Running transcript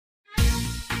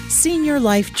Senior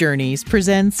Life Journeys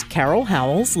presents Carol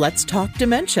Howell's Let's Talk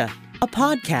Dementia, a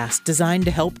podcast designed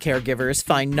to help caregivers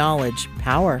find knowledge,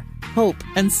 power, hope,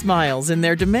 and smiles in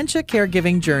their dementia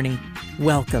caregiving journey.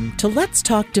 Welcome to Let's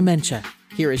Talk Dementia.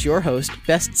 Here is your host,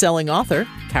 best-selling author,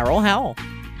 Carol Howell.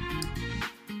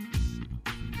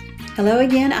 Hello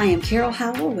again, I am Carol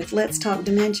Howell with Let's Talk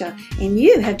Dementia, and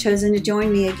you have chosen to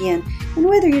join me again. And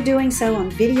whether you're doing so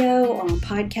on video or on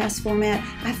podcast format,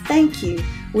 I thank you.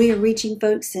 We are reaching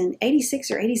folks in 86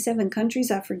 or 87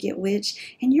 countries, I forget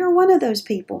which, and you're one of those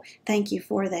people. Thank you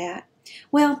for that.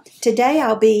 Well, today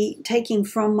I'll be taking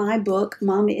from my book,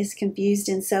 Mama is Confused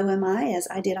and So Am I, as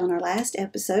I did on our last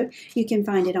episode. You can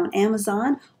find it on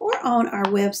Amazon or on our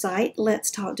website,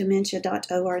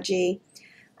 letstalkdementia.org.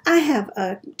 I have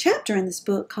a chapter in this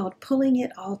book called Pulling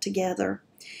It All Together.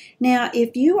 Now,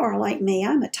 if you are like me,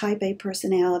 I'm a type A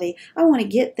personality. I want to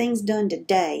get things done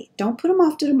today. Don't put them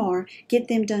off to tomorrow. Get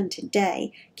them done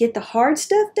today. Get the hard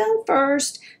stuff done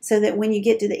first so that when you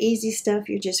get to the easy stuff,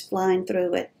 you're just flying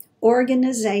through it.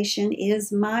 Organization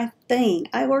is my thing.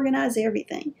 I organize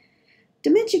everything.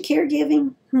 Dementia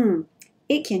caregiving,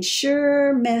 it can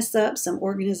sure mess up some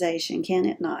organization, can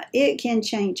it not? It can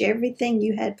change everything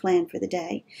you had planned for the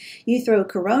day. You throw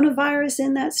coronavirus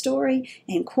in that story,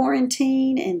 and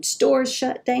quarantine, and stores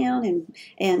shut down,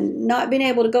 and not being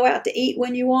able to go out to eat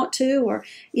when you want to, or,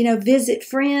 visit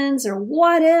friends, or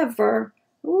whatever.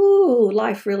 Ooh,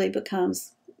 life really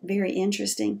becomes very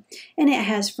interesting. And it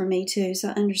has for me too,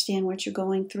 so I understand what you're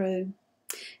going through.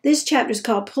 This chapter is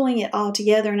called Pulling It All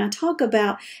Together, and I talk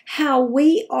about how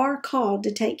we are called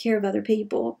to take care of other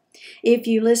people. If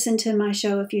you listened to my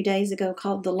show a few days ago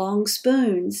called The Long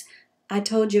Spoons, I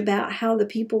told you about how the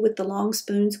people with the long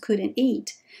spoons couldn't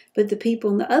eat, but the people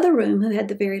in the other room who had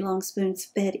the very long spoons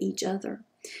fed each other.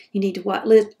 You need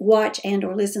to watch and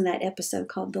or listen to that episode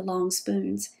called The Long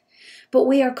Spoons. But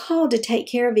we are called to take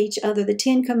care of each other. The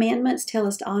 10 Commandments tell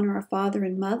us to honor our father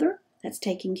and mother. That's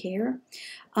taking care.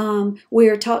 We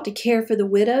are taught to care for the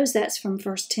widows. That's from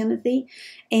 1 Timothy.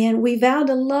 And we vow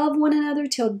to love one another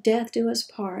till death do us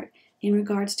part in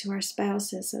regards to our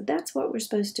spouses. So that's what we're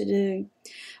supposed to do.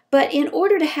 But in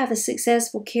order to have a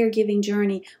successful caregiving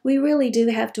journey, we really do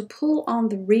have to pull on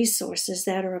the resources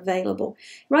that are available.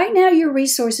 Right now, your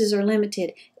resources are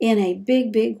limited in a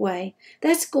big, big way.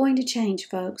 That's going to change,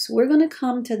 folks. We're going to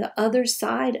come to the other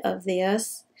side of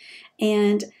this,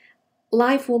 and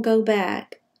life will go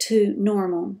back to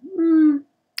normal.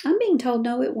 I'm being told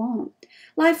no, it won't.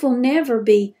 Life will never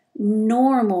be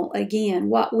normal again,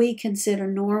 what we consider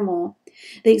normal.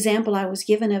 The example I was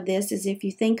given of this is if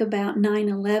you think about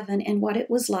 9/11 and what it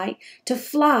was like to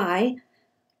fly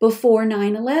before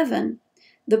 9/11.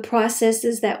 The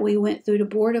processes that we went through to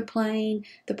board a plane,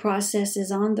 the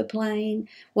processes on the plane,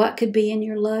 what could be in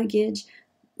your luggage.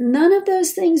 None of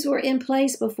those things were in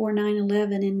place before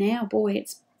 9/11, and now, boy,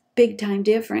 it's big time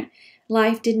different.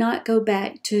 Life did not go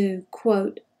back to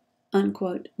quote,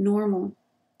 unquote, normal.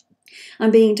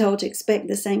 I'm being told to expect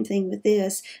the same thing with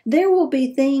this. There will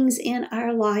be things in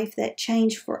our life that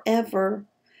change forever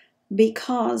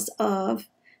because of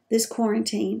this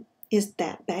quarantine. Is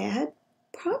that bad?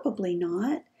 Probably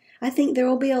not. I think there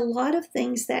will be a lot of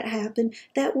things that happen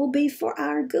that will be for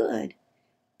our good.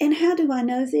 And how do I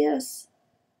know this?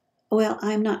 Well,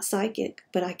 I'm not psychic,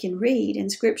 but I can read,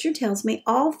 and Scripture tells me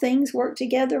all things work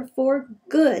together for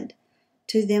good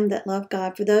to them that love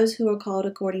God, for those who are called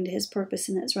according to His purpose,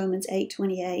 and that's Romans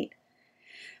 8:28.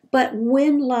 But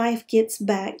when life gets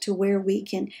back to where we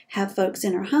can have folks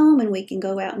in our home and we can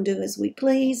go out and do as we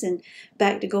please, and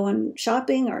back to going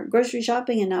shopping or grocery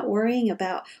shopping and not worrying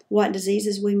about what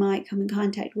diseases we might come in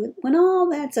contact with, when all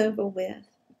that's over with,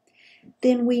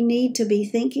 then we need to be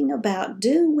thinking about,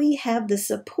 do we have the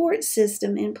support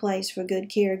system in place for good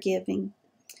caregiving?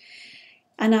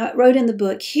 And I wrote in the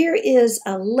book, here is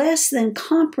a less than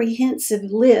comprehensive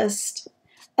list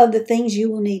of the things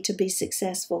you will need to be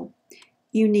successful.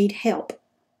 You need help.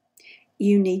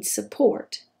 You need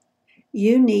support.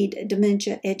 You need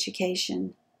dementia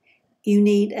education. You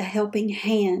need a helping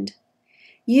hand.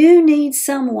 You need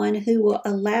someone who will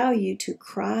allow you to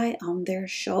cry on their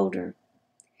shoulder.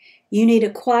 You need a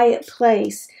quiet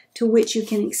place to which you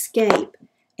can escape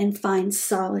and find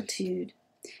solitude.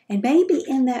 And maybe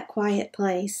in that quiet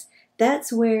place,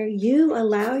 that's where you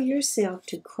allow yourself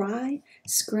to cry,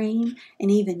 scream,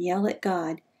 and even yell at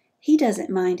God. He doesn't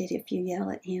mind it if you yell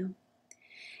at Him.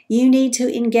 You need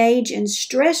to engage in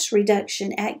stress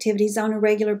reduction activities on a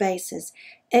regular basis.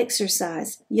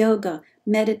 Exercise, yoga,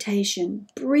 meditation,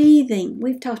 breathing.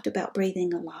 We've talked about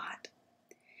breathing a lot.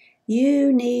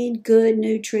 You need good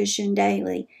nutrition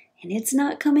daily, and it's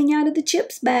not coming out of the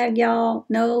chips bag, y'all.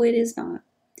 No, it is not.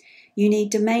 You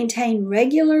need to maintain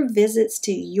regular visits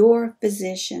to your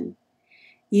physician.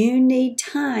 You need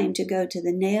time to go to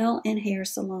the nail and hair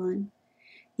salon.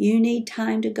 You need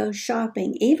time to go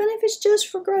shopping, even if it's just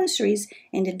for groceries,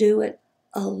 and to do it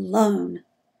alone.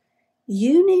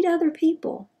 You need other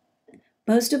people.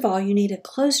 Most of all, you need a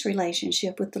close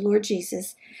relationship with the Lord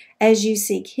Jesus as you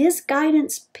seek His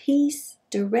guidance, peace,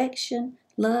 direction,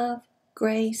 love,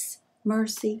 grace,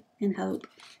 mercy, and hope.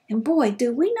 And boy,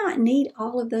 do we not need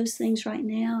all of those things right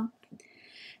now?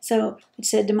 So I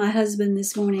said to my husband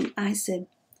this morning, I said,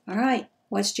 all right,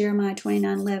 what's Jeremiah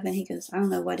 29:11? He goes, I don't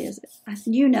know, what is it? I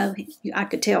said, you know, I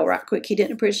could tell right quick he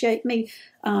didn't appreciate me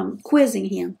quizzing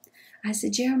him. I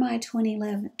said, Jeremiah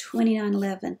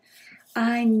 29:11,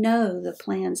 I know the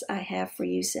plans I have for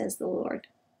you, says the Lord.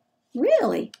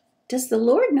 Really? Does the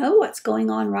Lord know what's going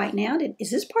on right now?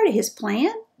 Is this part of His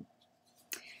plan?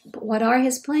 But what are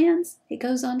His plans? It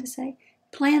goes on to say,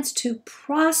 plans to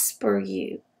prosper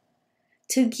you,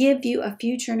 to give you a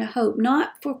future and a hope,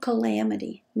 not for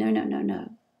calamity. No.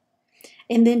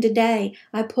 And then today,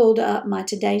 I pulled up my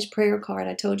today's prayer card.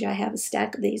 I told you I have a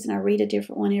stack of these, and I read a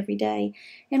different one every day.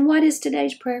 And what is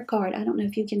today's prayer card? I don't know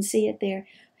if you can see it there.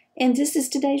 And this is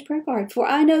today's prayer card. For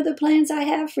I know the plans I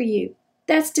have for you.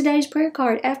 That's today's prayer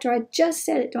card after I just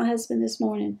said it to my husband this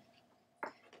morning.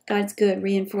 God's good,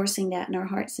 reinforcing that in our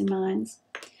hearts and minds.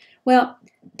 Well,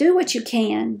 do what you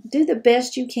can. Do the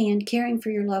best you can caring for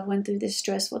your loved one through this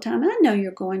stressful time. I know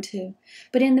you're going to.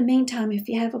 But in the meantime, if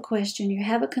you have a question, you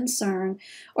have a concern,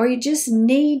 or you just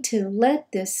need to let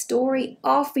this story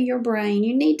off of your brain,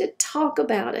 you need to talk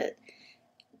about it,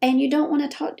 and you don't want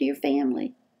to talk to your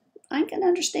family, I can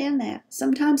understand that.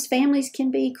 Sometimes families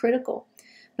can be critical,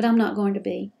 but I'm not going to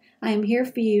be. I am here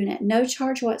for you, and at no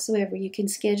charge whatsoever, you can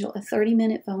schedule a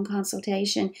 30-minute phone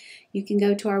consultation. You can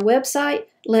go to our website,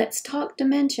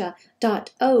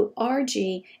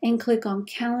 letstalkdementia.org, and click on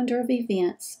Calendar of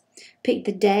Events. Pick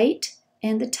the date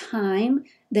and the time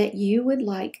that you would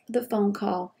like the phone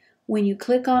call. When you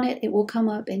click on it, it will come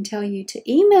up and tell you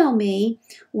to email me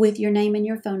with your name and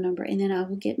your phone number, and then I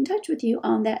will get in touch with you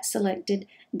on that selected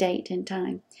date and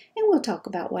time. And we'll talk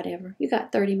about whatever. You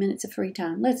got 30 minutes of free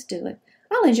time. Let's do it.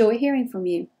 I'll enjoy hearing from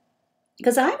you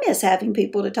because I miss having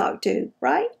people to talk to,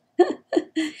 right?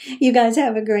 You guys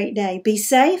have a great day. Be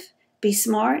safe. Be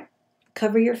smart.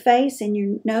 Cover your face and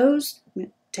your nose.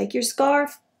 Take your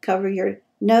scarf. Cover your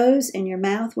nose and your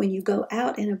mouth when you go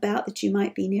out and about that you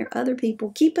might be near other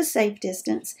people. Keep a safe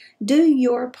distance. Do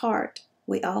your part.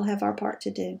 We all have our part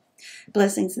to do.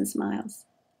 Blessings and smiles.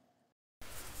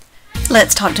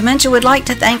 Let's Talk Dementia would like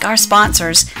to thank our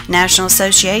sponsors, National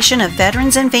Association of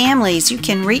Veterans and Families. You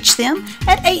can reach them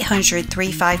at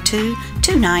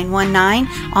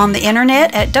 800-352-2919, on the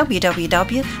internet at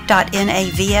www.navf.org.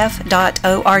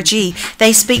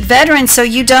 They speak veterans so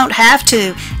you don't have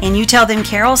to, and you tell them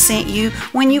Carol sent you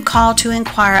when you call to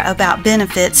inquire about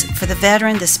benefits for the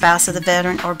veteran, the spouse of the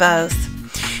veteran, or both.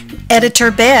 Editor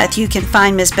Beth. You can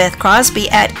find Miss Beth Crosby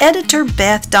at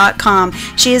editorbeth.com.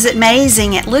 She is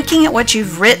amazing at looking at what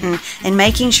you've written and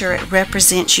making sure it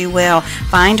represents you well.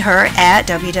 Find her at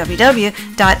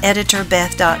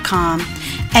www.editorbeth.com.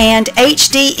 And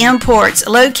HD Imports,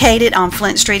 located on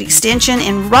Flint Street Extension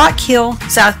in Rock Hill,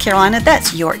 South Carolina.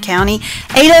 That's York County.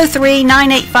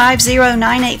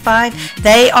 803-985-0985.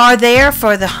 They are there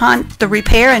for the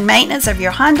repair and maintenance of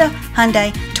your Honda,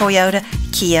 Hyundai, Toyota,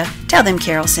 Kia. Tell them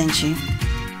Carol sent you.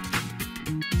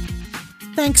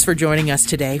 Thanks for joining us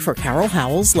today for Carol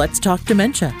Howell's Let's Talk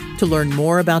Dementia. To learn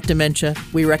more about dementia,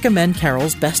 we recommend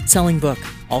Carol's best-selling book,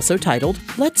 also titled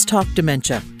Let's Talk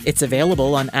Dementia. It's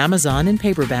available on Amazon in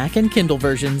paperback and Kindle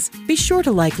versions. Be sure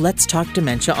to like Let's Talk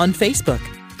Dementia on Facebook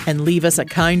and leave us a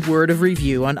kind word of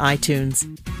review on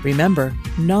iTunes. Remember,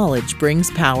 knowledge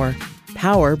brings power.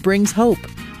 Power brings hope.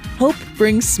 Hope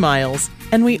brings smiles.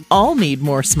 And we all need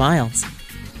more smiles.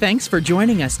 Thanks for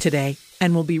joining us today,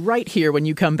 and we'll be right here when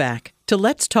you come back to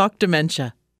Let's Talk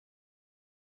Dementia.